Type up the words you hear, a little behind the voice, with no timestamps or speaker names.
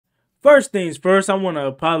First things first, I want to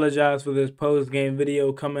apologize for this post-game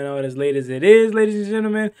video coming out as late as it is, ladies and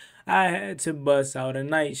gentlemen. I had to bust out a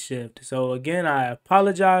night shift. So again, I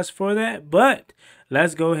apologize for that, but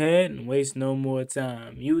let's go ahead and waste no more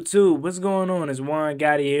time. YouTube, what's going on? It's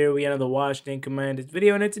Gotti here. We have another Washington Commanders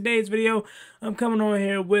video, and in today's video, I'm coming on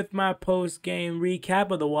here with my post-game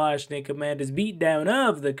recap of the Washington Commanders beatdown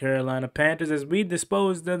of the Carolina Panthers as we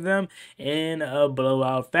disposed of them in a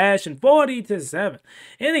blowout fashion, 40-7.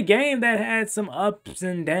 In a game that had some ups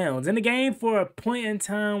and downs. In a game for a point in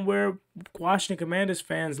time where Washington Commanders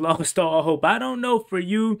fans lost all hope. I don't know for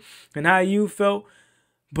you and how you felt,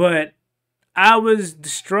 but I was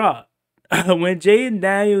distraught. When Jayden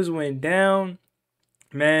Daniels went down,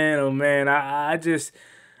 man, oh man, I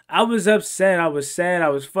was upset. I was sad. I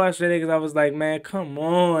was frustrated because I was like, man, come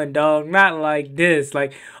on, dog. Not like this.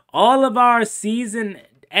 Like, all of our season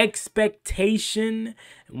expectation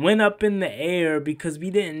went up in the air because we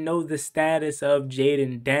didn't know the status of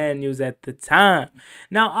Jayden Daniels at the time.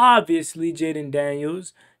 Now, obviously, Jayden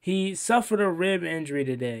Daniels, he suffered a rib injury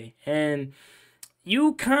today, and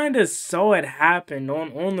you kind of saw it happen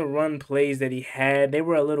on the run plays that he had. They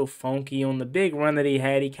were a little funky. On the big run that he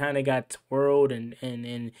had, he kind of got twirled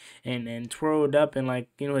and twirled up, and, like,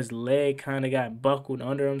 you know, his leg kind of got buckled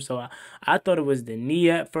under him. So I thought it was the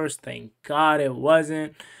knee at first. Thank God it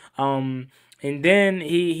wasn't. And then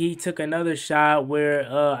he took another shot where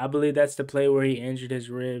I believe that's the play where he injured his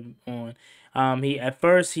rib on. At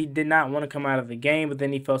first he did not want to come out of the game, but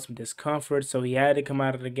then he felt some discomfort, so he had to come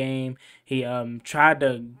out of the game. He tried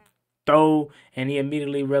to throw, and he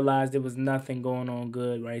immediately realized there was nothing going on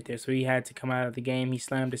good right there, so he had to come out of the game. He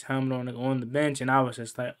slammed his helmet on the bench, and I was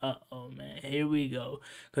just like, uh-oh, man, here we go.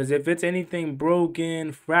 Because if it's anything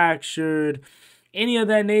broken, fractured, any of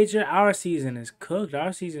that nature, our season is cooked.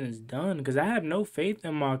 Our season is done because I have no faith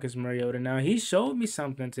in Marcus Mariota. Now, he showed me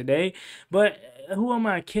something today, but who am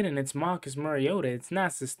I kidding? It's Marcus Mariota. It's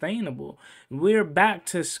not sustainable. We're back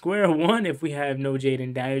to square one if we have no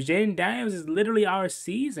Jayden Daniels. Jayden Daniels is literally our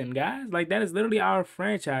season, guys. Like, that is literally our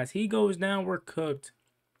franchise. He goes down, we're cooked.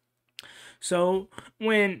 So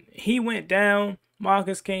when he went down,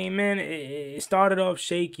 Marcus came in. It started off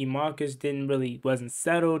shaky. Marcus wasn't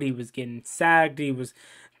settled. He was getting sacked. He was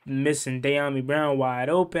missing De'Ami Brown wide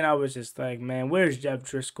open. I was just like, man, where's Jeff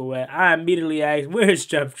Driscoll at? I immediately asked, where's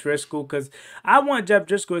Jeff Driscoll? Because I want Jeff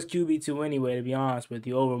Driscoll as QB2 anyway, to be honest with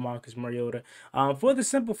you, over Marcus Mariota. For the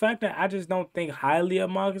simple fact that I just don't think highly of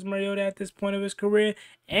Marcus Mariota at this point of his career,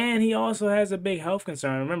 and he also has a big health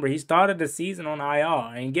concern. Remember, he started the season on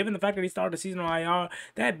IR, and given the fact that he started the season on IR,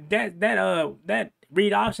 that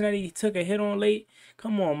read option that he took a hit on late,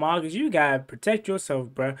 come on, Marcus, you gotta protect yourself,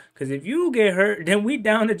 bro. Because if you get hurt, then we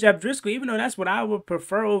down to Jeff Driscoll. Even though that's what I would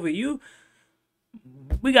prefer over you,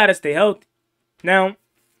 we gotta stay healthy. Now,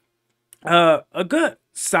 a good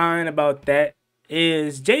sign about that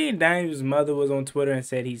is Jayden Daniels' mother was on Twitter and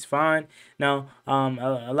said he's fine. Now,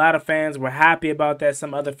 a lot of fans were happy about that.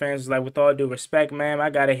 Some other fans was like, with all due respect, ma'am, I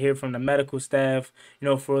got to hear from the medical staff, you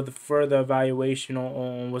know, for the further evaluation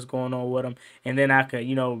on what's going on with him. And then I could,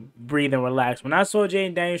 you know, breathe and relax. When I saw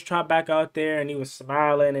Jayden Daniels trot back out there and he was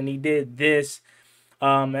smiling and he did this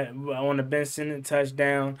on the Benson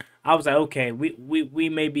touchdown, I was like, okay, we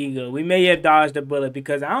may be good. We may have dodged a bullet,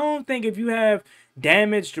 because I don't think if you have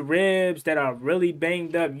damaged ribs that are really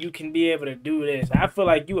banged up, you can be able to do this. I feel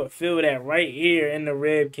like you would feel that right here in the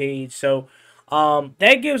rib cage. So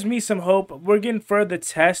that gives me some hope. We're getting further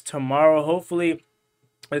tests tomorrow. Hopefully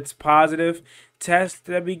it's positive test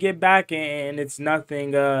that we get back, and it's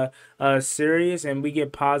nothing serious, and we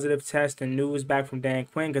get positive test and news back from Dan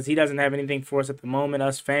Quinn, because he doesn't have anything for us at the moment.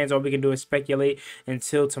 Us fans, all we can do is speculate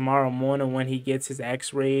until tomorrow morning when he gets his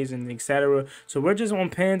x-rays and etc. So we're just on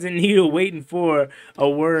pins and needles waiting for a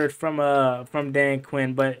word from Dan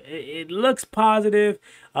Quinn, but it looks positive.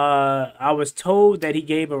 I was told that he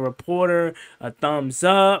gave a reporter a thumbs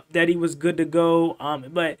up, that he was good to go,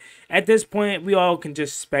 but at this point we all can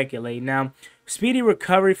just speculate. Now, speedy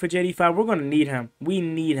recovery for JD5. We're going to need him. We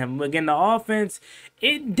need him. Again, the offense,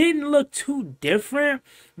 it didn't look too different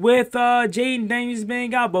with Jayden Daniels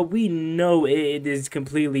being out, but we know it is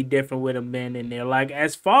completely different with him being in there. Like,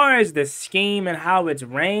 as far as the scheme and how it's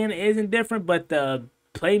ran isn't different, but the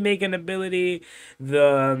playmaking ability,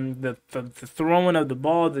 the throwing of the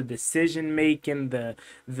ball, the decision making,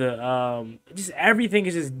 just everything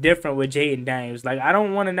is just different with Jayden Daniels. Like, I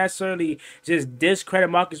don't want to necessarily just discredit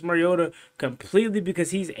Marcus Mariota completely,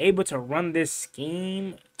 because he's able to run this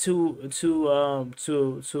scheme to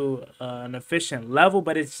an efficient level,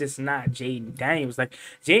 but it's just not Jayden Daniels. Like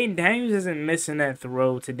Jayden Daniels isn't missing that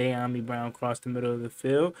throw to De'Ami Brown across the middle of the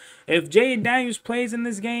field. If Jayden Daniels plays in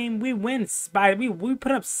this game, we win by we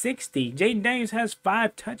put up 60. Jayden Daniels has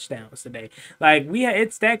 5 touchdowns today. Like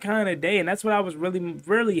it's that kind of day, and that's what I was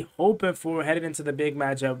really hoping for headed into the big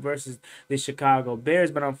matchup versus the Chicago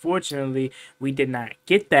Bears. But unfortunately, we did not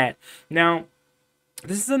get that. Now,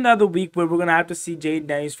 this is another week where we're going to have to see Jayden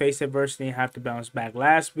Daniels face adversity and have to bounce back.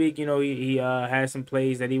 Last week, you know, he had some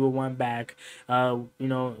plays that he would want back. You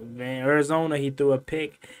know, in Arizona, he threw a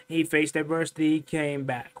pick. He faced adversity. He came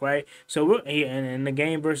back, right? So, and in the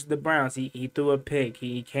game versus the Browns, he threw a pick.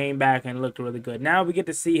 He came back and looked really good. Now we get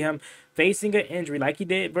to see him facing an injury like he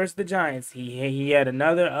did versus the Giants. He had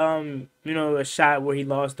another, you know, a shot where he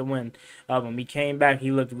lost the win of him. He came back. He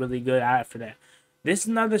looked really good after that. This is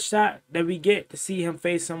another shot that we get to see him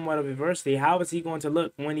face somewhat of adversity. How is he going to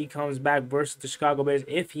look when he comes back versus the Chicago Bears,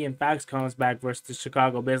 if he in fact comes back versus the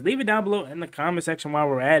Chicago Bears? Leave it down below in the comment section while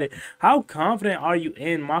we're at it. How confident are you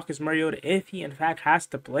in Marcus Mariota if he in fact has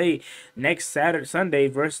to play next Sunday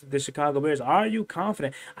versus the Chicago Bears? Are you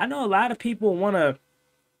confident? I know a lot of people want to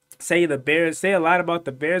say a lot about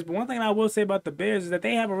the Bears, but one thing I will say about the Bears is that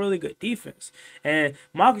they have a really good defense. And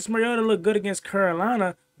Marcus Mariota looked good against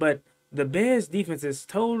Carolina, but the Bears defense is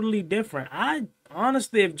totally different. I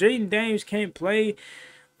honestly, if Jayden Daniels can't play,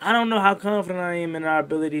 I don't know how confident I am in our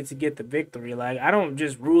ability to get the victory. Like, I don't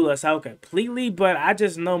just rule us out completely, but I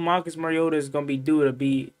just know Marcus Mariota is going to be due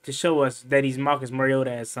to show us that he's Marcus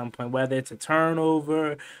Mariota at some point, whether it's a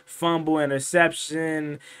turnover, fumble,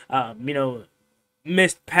 interception, you know,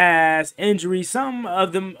 missed pass, injury, some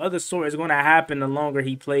of the other sort is going to happen the longer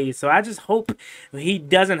he plays. So I just hope he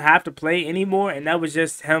doesn't have to play anymore, and that was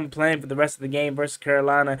just him playing for the rest of the game versus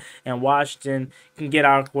Carolina, and Washington can get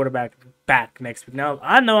our quarterback back next week. Now,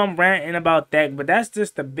 I know I'm ranting about that, but that's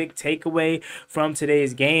just the big takeaway from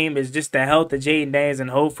today's game is just the health of Jayden Daniels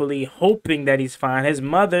and hoping that he's fine. His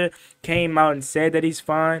mother came out and said that he's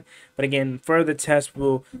fine, but again, further tests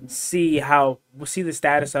will see the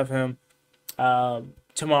status of him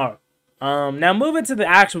tomorrow. Now moving to the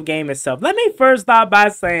actual game itself. Let me first start by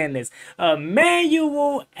saying this.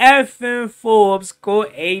 Emmanuel effing Forbes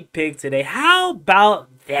scored a pick today. How about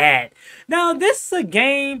that? Now this is a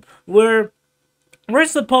game where we're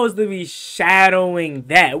supposed to be shadowing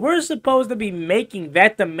that. We're supposed to be making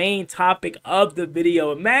that the main topic of the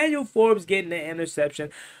video. Emmanuel Forbes getting the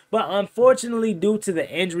interception. But unfortunately, due to the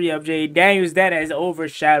injury of Jayden Daniels, that has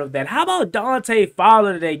overshadowed that. How about Dante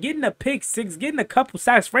Fowler today? Getting a pick 6, getting a couple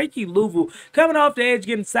sacks. Frankie Louvu coming off the edge,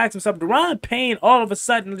 getting sacks himself. Deron Payne all of a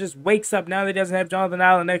sudden just wakes up now that he doesn't have Jonathan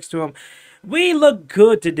Allen next to him. We look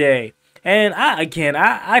good today. And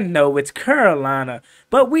I know it's Carolina,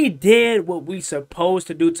 but we did what we supposed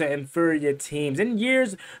to do to inferior teams. In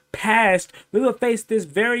years past, we would face this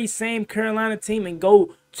very same Carolina team and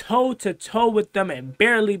go toe-to-toe with them and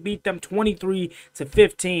barely beat them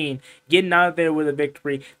 23-15, getting out there with a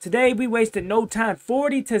victory. Today, we wasted no time,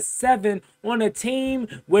 40-7 on a team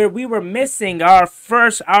where we were missing our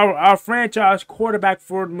franchise quarterback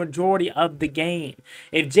for the majority of the game.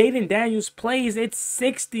 If Jayden Daniels plays, it's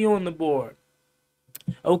 60 on the board.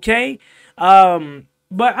 Okay?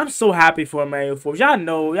 But I'm so happy for Emmanuel Forbes. Y'all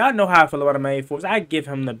know how I feel about Emmanuel Forbes. I give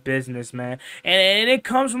him the business, man. And it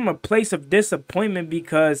comes from a place of disappointment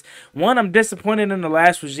because, one, I'm disappointed in the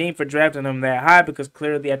last regime for drafting him that high because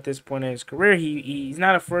clearly at this point in his career, he's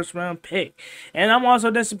not a first-round pick. And I'm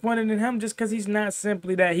also disappointed in him just because he's not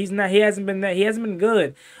simply that. He hasn't been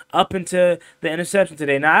good up until the interception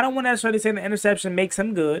today. Now, I don't want to necessarily say the interception makes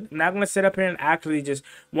him good. I'm not going to sit up here and actually just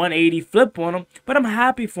 180 flip on him, but I'm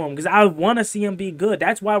happy for him because I want to see him be good.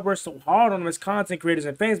 That's why we're so hard on him as content creators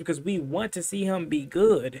and fans, because we want to see him be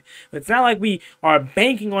good. It's not like we are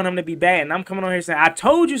banking on him to be bad, and I'm coming on here saying, I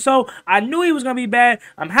told you so. I knew he was going to be bad.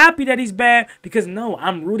 I'm happy that he's bad because, no,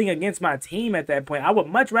 I'm rooting against my team at that point. I would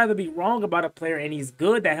much rather be wrong about a player and he's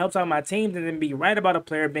good that helps out my team than be right about a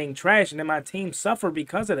player being trash and then my team suffer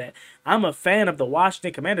because of that. I'm a fan of the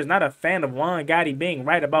Washington Commanders, not a fan of Juan Gotti being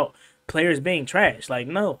right about players being trash. Like,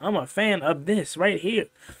 no, I'm a fan of this right here.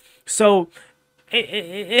 So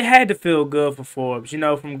it had to feel good for Forbes, you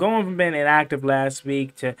know, from going from being inactive last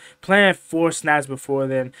week to playing 4 snaps before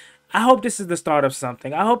then. I hope this is the start of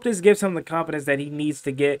something. I hope this gives him the confidence that he needs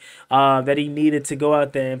to get, that he needed to go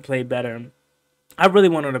out there and play better. I really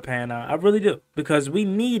want him to pan out. I really do, because we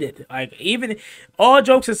need it. Like, even all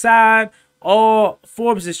jokes aside, all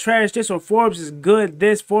Forbes is trash this, or Forbes is good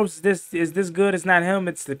this, Forbes is this good, it's not him,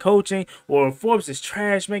 it's the coaching, or Forbes is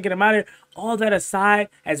trash, man, get him out of here. All that aside,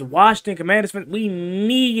 as Washington Commanders fans, we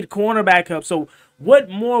need cornerback help. So what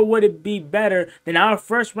more would it be better than our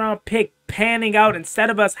first round pick panning out instead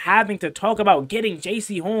of us having to talk about getting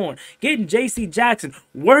J.C. Horn, getting J.C. Jackson,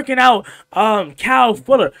 working out Cal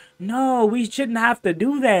Fuller? No, we shouldn't have to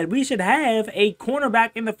do that. We should have a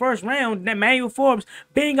cornerback in the first round, Emmanuel Forbes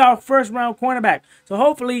being our first round cornerback. So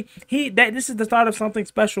hopefully this is the start of something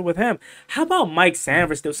special with him. How about Mike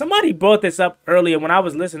Sanford? Somebody brought this up earlier when I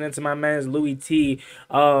was listening to my man's Louis T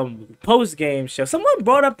post game show. Someone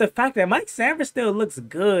brought up the fact that Mike Sanford still looks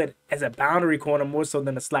good as a boundary corner more so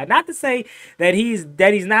than a slot. Not to say that he's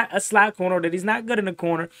not a slot corner, that he's not good in the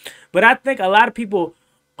corner, but I think a lot of people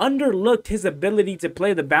underlooked his ability to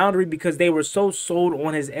play the boundary because they were so sold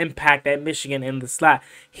on his impact at Michigan in the slot.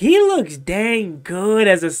 He looks dang good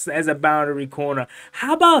as a boundary corner.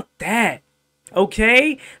 How about that?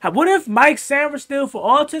 Okay, what if Mike Sanford, for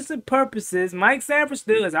all intents and purposes, Mike Sanford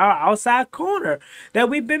is our outside corner that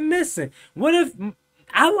we've been missing? What if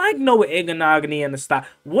I like Noah Ignogany in the slot?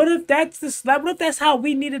 What if that's the slot? What if that's how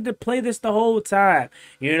we needed to play this the whole time?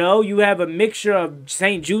 You know, you have a mixture of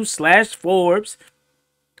St. Juice / Forbes.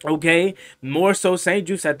 Okay, more so St.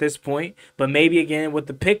 Juice at this point, but maybe again with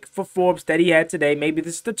the pick for Forbes that he had today, maybe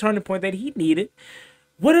this is the turning point that he needed.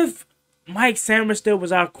 What if Mike Sanford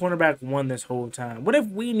was our cornerback one this whole time? What if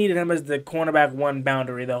we needed him as the cornerback one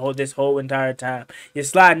boundary this whole entire time? You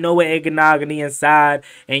slide Noah Ignogany inside,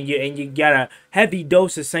 and you got a heavy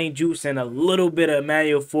dose of St. Juice and a little bit of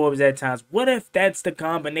Emmanuel Forbes at times. What if that's the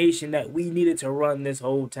combination that we needed to run this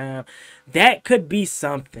whole time? That could be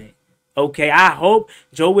something. Okay, I hope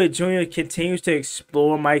Joe Witt Jr. continues to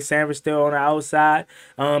explore Mike Sanford still on the outside,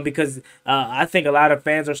 because I think a lot of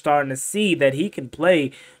fans are starting to see that he can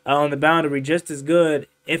play on the boundary just as good,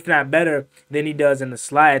 if not better, than he does in the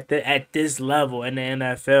slot at this level in the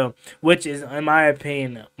NFL, which is, in my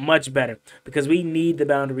opinion, much better because we need the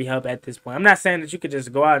boundary help at this point. I'm not saying that you could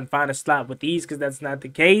just go out and find a slot with ease because that's not the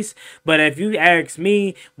case, but if you ask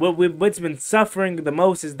me, what's been suffering the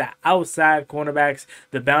most is the outside cornerbacks,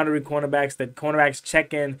 the boundary cornerbacks, the cornerbacks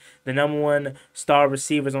checking the #1 star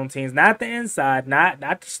receivers on teams, not the inside, not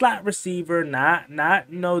the slot receiver, not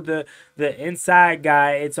the inside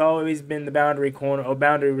guy. It's always been the boundary corner or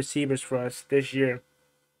boundary receivers for us this year.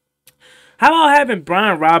 How about having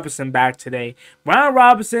Brian Robinson back today? Brian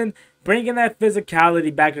Robinson bringing that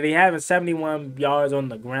physicality back today, having 71 yards on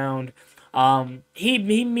the ground. He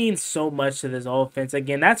means so much to this offense.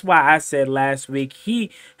 Again, that's why I said last week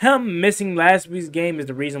him missing last week's game is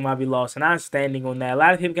the reason why we lost, and I'm standing on that. A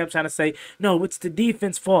lot of people kept trying to say, no, it's the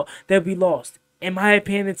defense fault that we lost. In my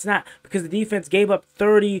opinion, it's not, because the defense gave up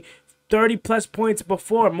 30 plus points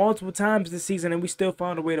before multiple times this season, and we still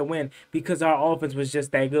found a way to win because our offense was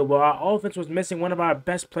just that good. Well, our offense was missing one of our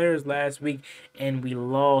best players last week, and we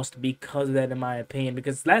lost because of that, in my opinion.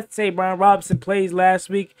 Because let's say Brian Robinson plays last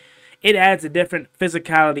week, it adds a different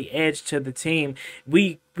physicality edge to the team.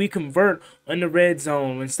 We convert in the red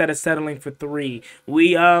zone instead of settling for 3.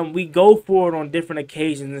 We go for it on different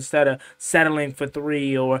occasions instead of settling for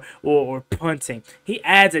 3 or punting. He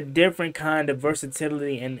adds a different kind of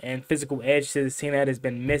versatility and physical edge to the team that has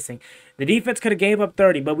been missing. The defense could have gave up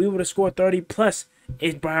 30, but we would have scored 30 plus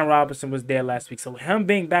if Brian Robinson was there last week. So him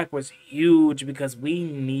being back was huge because we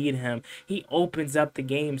need him. He opens up the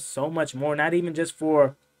game so much more, not even just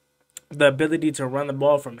for the ability to run the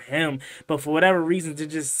ball from him, but for whatever reasons, it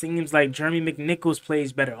just seems like Jeremy McNichols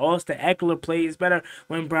plays better. Austin Eckler plays better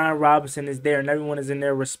when Brian Robinson is there and everyone is in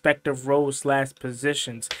their respective roles /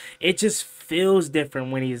 positions. It just feels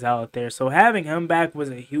different when he's out there. So having him back was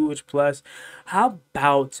a huge plus. How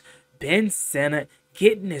about Ben Sinnott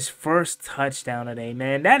getting his first touchdown today,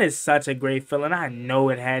 man? That is such a great feeling. I know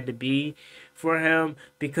it had to be for him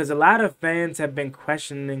because a lot of fans have been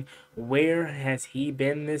questioning where has he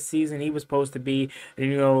been this season. He was supposed to be,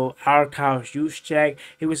 our Kyle Juszczyk.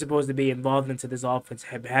 He was supposed to be involved into this offense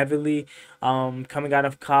heavily coming out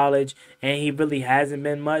of college, and he really hasn't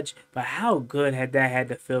been much. But how good had that had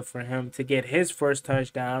to feel for him to get his first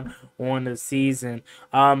touchdown on the season?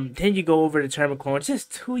 Then you go over to Terry McLaurin,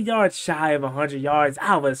 just 2 yards shy of 100 yards.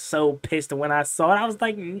 I was so pissed when I saw it. I was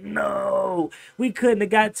like, no, we couldn't have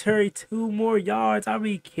got Terry 2 more yards. Are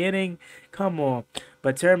we kidding? Come on.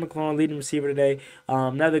 But Terry McLaurin, leading receiver today,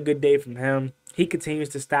 another good day from him. He continues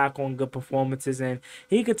to stack on good performances, and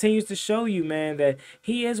he continues to show you, man, that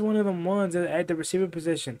he is one of the ones at the receiver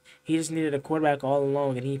position. He just needed a quarterback all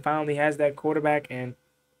along, and he finally has that quarterback, and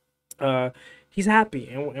he's happy,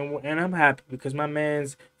 and I'm happy because my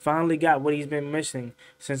man's finally got what he's been missing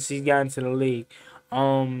since he's got into the league.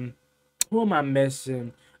 Um, who am I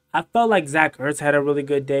missing? I felt like Zach Ertz had a really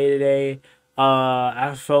good day today.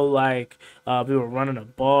 I felt like we were running the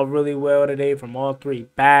ball really well today from all three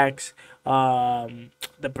backs.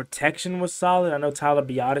 The protection was solid. I know Tyler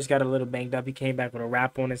Biotis got a little banged up. He came back with a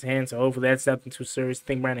wrap on his hand, so hopefully that's nothing too serious. I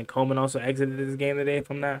think Brandon Coleman also exited this game today,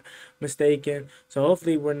 if I'm not mistaken. So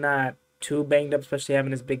hopefully we're not too banged up, especially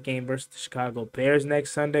having this big game versus the Chicago Bears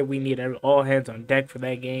next Sunday. We need all hands on deck for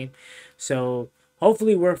that game. So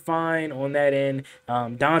hopefully we're fine on that end.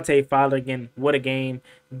 Dante Fowler again, what a game.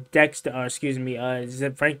 Dexter, excuse me,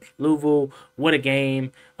 Frank Louisville, what a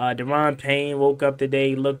game. Deron Payne woke up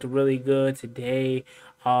today, looked really good today.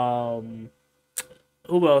 Who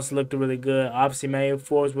else looked really good? Obviously, Emmanuel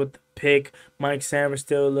Forbes with the pick. Mike Sanders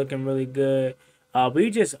still looking really good. We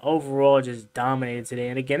just overall just dominated today.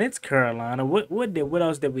 And again, it's Carolina. What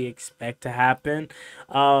else did we expect to happen?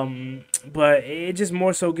 But it just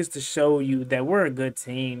more so gets to show you that we're a good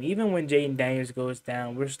team. Even when Jayden Daniels goes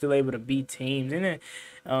down, we're still able to beat teams. And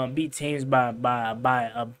beat teams by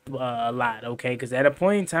a lot, okay? Because at a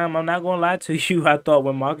point in time, I'm not going to lie to you, I thought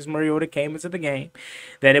when Marcus Mariota came into the game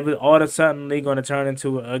that it was all of a sudden going to turn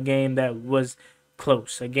into a game that was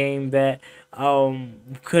close, a game that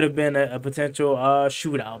could have been a potential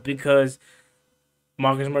shootout because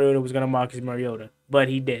Marcus Mariota was going to Marcus Mariota, but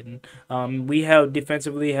he didn't. We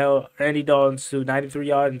defensively held Andy Dalton to 93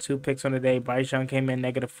 yards and 2 picks on the day. Bryce Young came in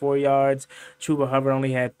 -4 yards. Chuba Hubbard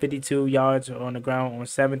only had 52 yards on the ground on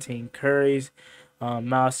 17 carries.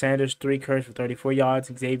 Miles Sanders, 3 carries for 34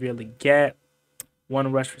 yards. Xavier Legette,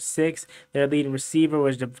 1 rush for 6. Their leading receiver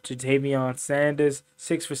was Jatavion Sanders,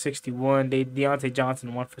 6 for 61. Deontay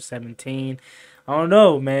Johnson, 1 for 17. I don't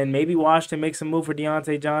know, man. Maybe Washington makes a move for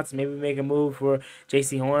Deontay Johnson. Maybe make a move for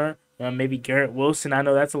J.C. Horn. Maybe Garrett Wilson. I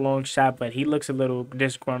know that's a long shot, but he looks a little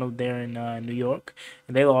disgruntled there in New York.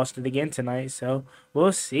 And they lost it again tonight, so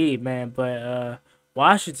we'll see, man. But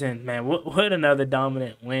Washington, man, what another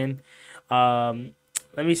dominant win.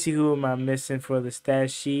 Let me see who am I missing for the stat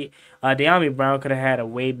sheet. De'Ami Brown could have had a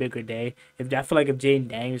way bigger day. I feel like if Jayden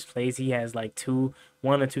Daniels plays, he has like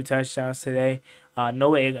 1 or 2 touchdowns today.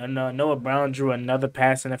 Noah Brown drew another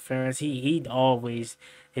pass interference. He always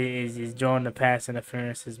is drawing the pass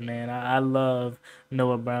interferences, man. I love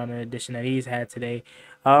Noah Brown in addition that he's had today.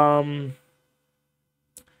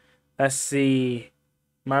 Let's see.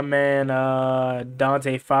 My man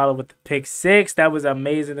Dante Fowler with the pick 6. That was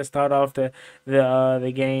amazing to start off the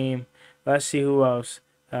game. Let's see who else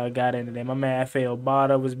got in today. My man F.A.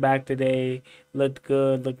 Obata was back today. Looked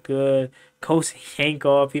good. Kosi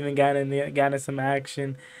Yankoff even got in there, got in some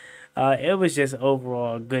action. It was just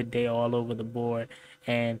overall a good day all over the board.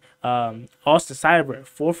 And Austin Seibert,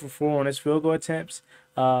 4 for 4 on his field goal attempts,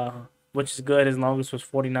 which is good. His longest was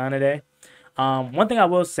 49 today. One thing I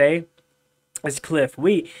will say, it's Cliff.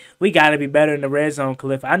 We got to be better in the red zone,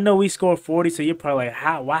 Cliff. I know we scored 40, so you're probably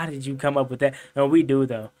like, why did you come up with that? No, we do,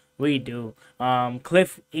 though. We do.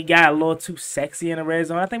 Cliff, he got a little too sexy in the red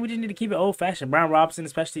zone. I think we just need to keep it old-fashioned. Brian Robinson,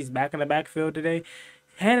 especially, he's back in the backfield today.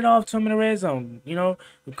 Hand it off to him in the red zone. You know,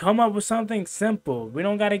 come up with something simple. We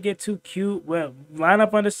don't got to get too cute. Well, line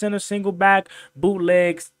up under center, single back,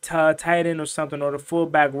 bootlegs, tight end or something, or the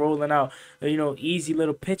fullback rolling out. You know, easy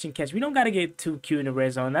little pitch and catch. We don't got to get too cute in the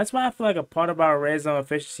red zone. That's why I feel like a part of our red zone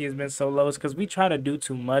efficiency has been so low. Is because we try to do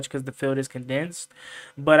too much because the field is condensed.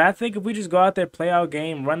 But I think if we just go out there, play our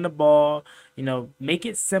game, run the ball, you know, make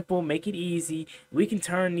it simple, make it easy, we can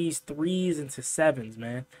turn these 3s into 7s,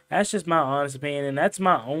 man. That's just my honest opinion, and that's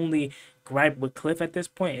my only gripe with Cliff at this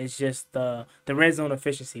point. Is just the red zone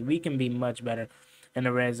efficiency. We can be much better in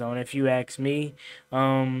the red zone, if you ask me.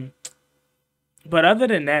 But other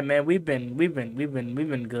than that, man, we've been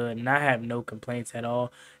good, and I have no complaints at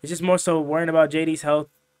all. It's just more so worrying about JD's health.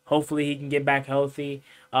 Hopefully he can get back healthy,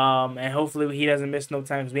 and hopefully he doesn't miss no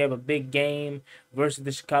time because we have a big game versus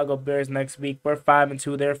the Chicago Bears next week. We're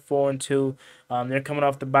 5-2, they're 4-2. They're coming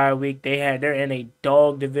off the bye week. They're in a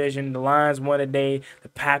dog division. The Lions won today. The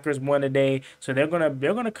Packers won today. So they're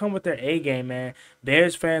gonna come with their A game, man.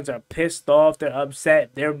 Bears fans are pissed off. They're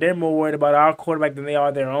upset. They're more worried about our quarterback than they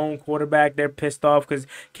are their own quarterback. They're pissed off because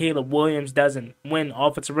Caleb Williams doesn't win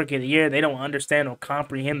Offensive Rookie of the Year. They don't understand or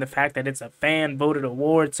comprehend the fact that it's a fan voted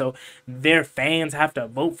award. So their fans have to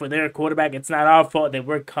vote for their quarterback. It's not our fault that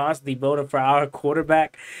we're constantly voting for our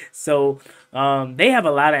quarterback. So they have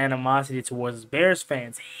a lot of animosity towards us. Bears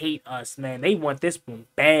fans hate us, man. They want this one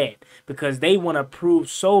bad because they want to prove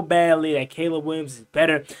so badly that Caleb Williams is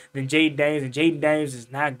better than Jayden Daniels, and Jayden Daniels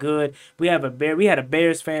is not good. We had a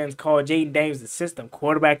Bears fans call Jayden Daniels the system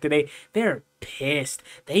quarterback today. They're pissed.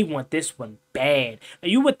 They want this one bad.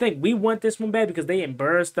 You would think we want this one bad because they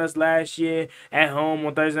embarrassed us last year at home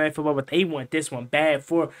on Thursday Night Football, but they want this one bad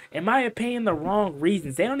for, in my opinion, the wrong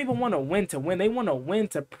reasons. They don't even want to win to win. They want to win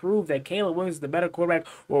to prove that Caleb Williams is the better quarterback,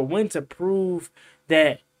 or win to prove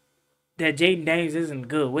that Jayden Daniels isn't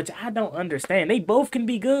good, which I don't understand. They both can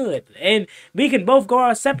be good, and we can both go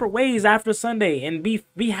our separate ways after Sunday and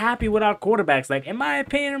be happy with our quarterbacks. Like, in my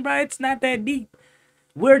opinion, bro, it's not that deep.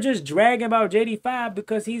 We're just dragging about JD5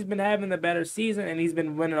 because he's been having the better season and he's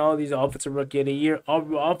been winning all these Offensive Rookie of the Year,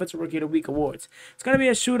 Offensive Rookie of the Week awards. It's gonna be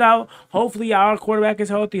a shootout. Hopefully our quarterback is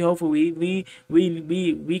healthy. Hopefully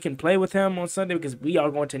we can play with him on Sunday because we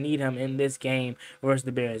are going to need him in this game versus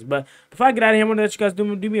the Bears. But before I get out of here, I want to let you guys do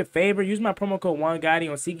me a favor. Use my promo code OneGotti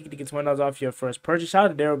on SeatGeek to get $20 off your first purchase.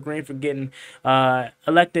 Shout out to Daryl Green for getting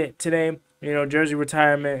elected today. You know, jersey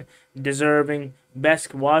retirement, deserving,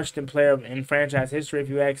 best Washington player in franchise history, if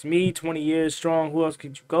you ask me. 20 years strong. Who else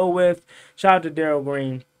could you go with? Shout out to Daryl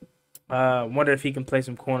Green. Wonder if he can play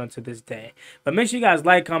some corner to this day. But make sure you guys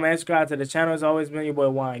like, comment, and subscribe to the channel. As always, been your boy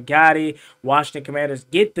Juan Gotti. Washington Commanders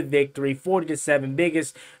get the victory, 40-7.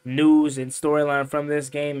 Biggest news and storyline from this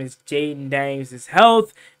game is Jayden Daniels'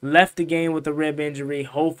 health. Left the game with a rib injury.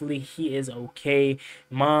 Hopefully he is okay.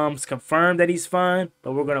 Mom's confirmed that he's fine,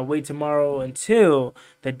 but we're gonna wait tomorrow until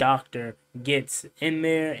the doctor gets in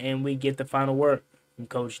there and we get the final word from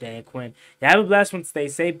Coach Dan Quinn. You have a blessed one. Stay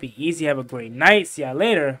safe. Be easy. Have a great night. See y'all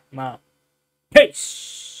later. I'm out.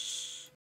 Peace.